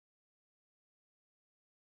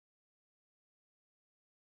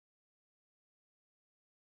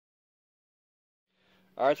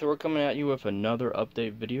Alright, so we're coming at you with another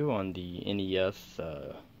update video on the NES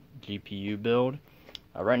GPU build.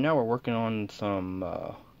 Right now we're working on some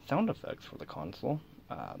sound effects for the console.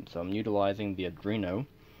 So I'm utilizing the Adreno,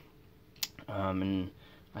 and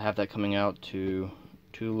I have that coming out to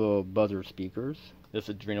two little buzzer speakers. This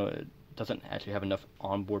Adreno doesn't actually have enough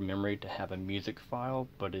onboard memory to have a music file,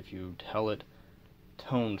 but if you tell it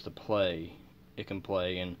tones to play, it can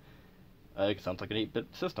play, and it sounds like an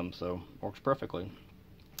 8-bit system, so works perfectly.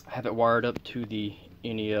 I have it wired up to the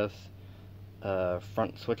NES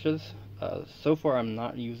front switches. So far I'm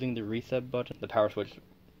not using the reset button. The power switch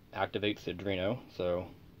activates the Adreno, so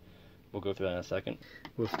we'll go through that in a second.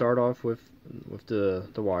 We'll start off with the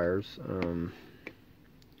wires.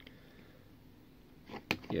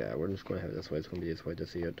 Yeah, we're just going to have it this way. It's going to be this way to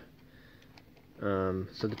see it.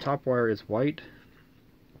 So the top wire is white,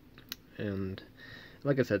 and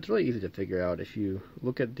like I said, it's really easy to figure out if you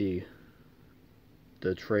look at the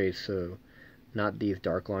trace, so not these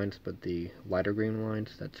dark lines but the lighter green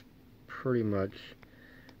lines. That's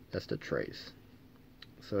the trace.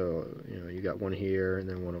 So you got one here, and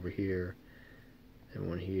then one over here, and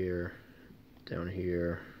one here, down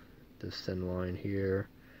here, this thin line here,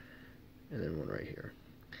 and then one right here.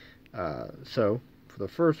 So for the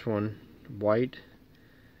first one, white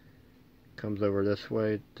comes over this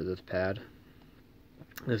way to this pad.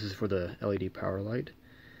 This is for the LED power light.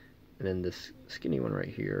 And then this skinny one right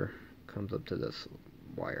here comes up to this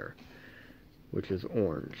wire, which is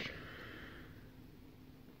orange.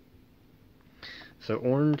 So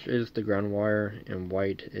orange is the ground wire, and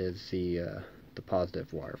white is the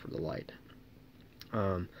positive wire for the light.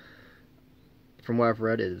 From what I've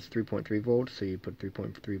read, it is 3.3 volts, so you put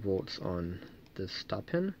 3.3 volts on this stop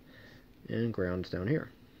pin, and ground's down here.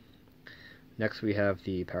 Next we have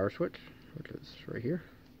the power switch, which is right here,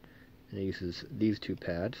 and it uses these two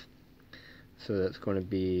pads. So that's going to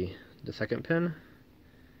be the second pin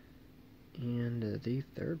and the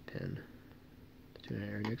third pin. The two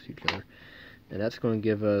are next to each other. And that's going to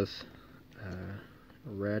give us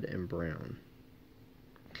red and brown.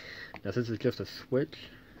 Now since it's just a switch,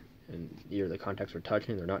 and either the contacts are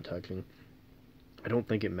touching or they're not touching, I don't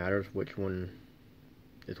think it matters which one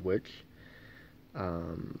is which.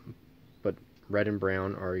 But red and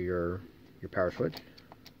brown are your power switch.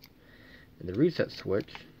 And the reset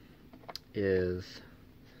switch is,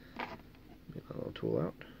 get my little tool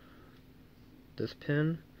out, this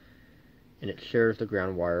pin, and it shares the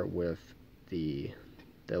ground wire with the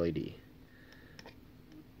LED.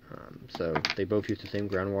 So they both use the same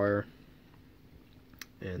ground wire,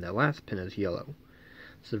 and that last pin is yellow.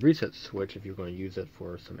 So the reset switch, if you're going to use it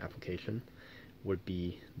for some application, would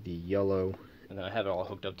be the yellow. And then I have it all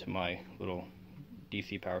hooked up to my little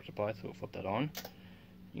DC power supply, so we'll flip that on.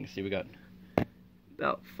 You can see we got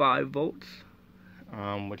about 5 volts,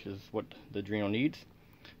 which is what the Adreno needs.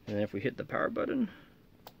 And then if we hit the power button,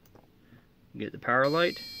 we get the power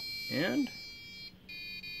light, and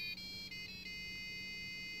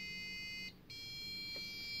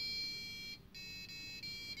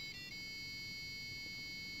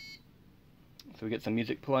so we get some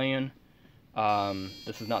music playing.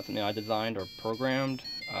 This is not something I designed or programmed.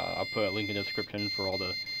 I'll put a link in the description for all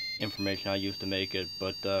the information I used to make it,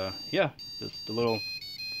 but yeah, just a little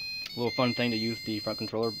fun thing to use the front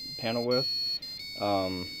controller panel with.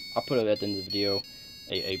 I'll put it at the end of the video,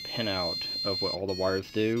 a pin-out of what all the wires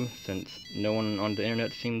do, since no one on the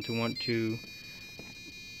internet seemed to want to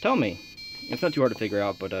tell me. It's not too hard to figure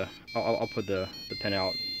out, but I'll put the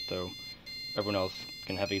pin-out so everyone else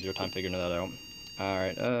can have an easier time figuring that out.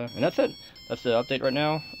 Alright, and that's it. That's the update right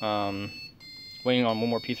now. Waiting on one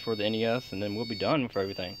more piece for the NES, and then we'll be done for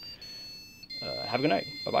everything. Have a good night.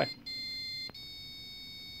 Bye-bye.